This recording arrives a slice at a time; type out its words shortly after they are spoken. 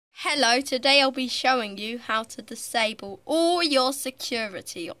Hello, today I'll be showing you how to disable all your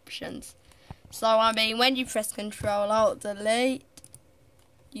security options. So when you press Ctrl Alt Delete,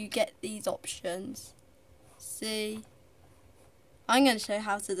 you get these options. See, I'm going to show you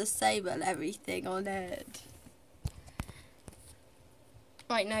how to disable everything on it.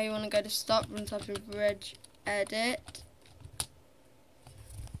 Right now you want to go to Stop and type in Reg Edit.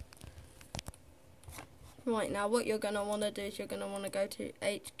 Right now what you're going to want to do is you're going to want to go to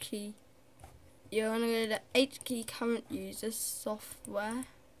H key. You're going to go to H key current user software,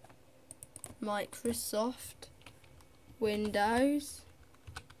 Microsoft, Windows,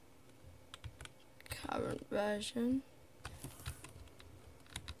 current version,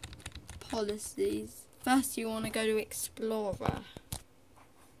 policies. First you want to go to Explorer.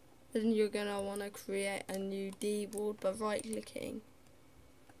 Then you're going to want to create a new deboard by right clicking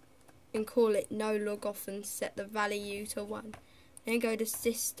and call it no log off and set the value to 1. Then go to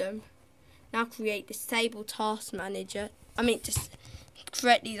System. Now create disable task manager. Just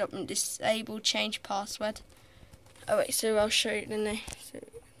create these up and disable change password. Oh wait, so I'll show you the next.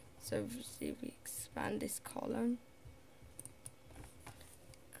 So see if we expand this column.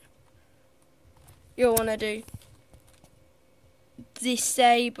 You'll want to do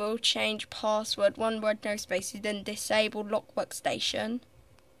disable change password, one word, no spaces, then disable lock workstation.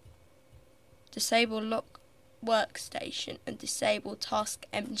 Disable lock workstation and disable task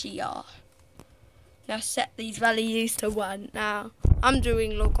MGR. Now set these values to 1. Now I'm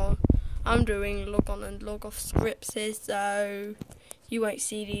doing log on and log off scripts, so you won't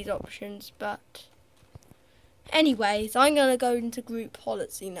see these options, but anyways, I'm going to go into group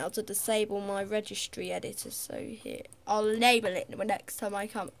policy now to disable my registry editor. So here, I'll enable it the next time I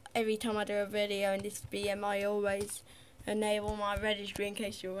come. Every time I do a video in this VM, I always enable my registry in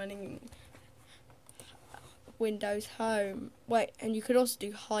case you're running Windows Home. Wait, and you could also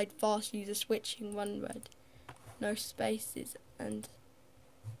do hide fast user switching, one word, no spaces, and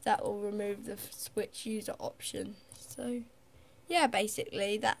that will remove the switch user option. So yeah,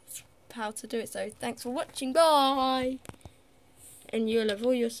 basically that's how to do it. So thanks for watching, bye. And you'll have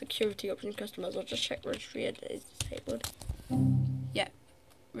all your security options customized. I'll just check registry edit is disabled. Yeah,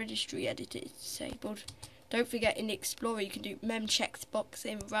 registry edit is disabled. Don't forget in the Explorer you can do mem checkbox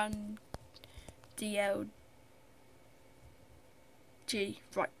in run DLG.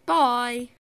 Right, bye.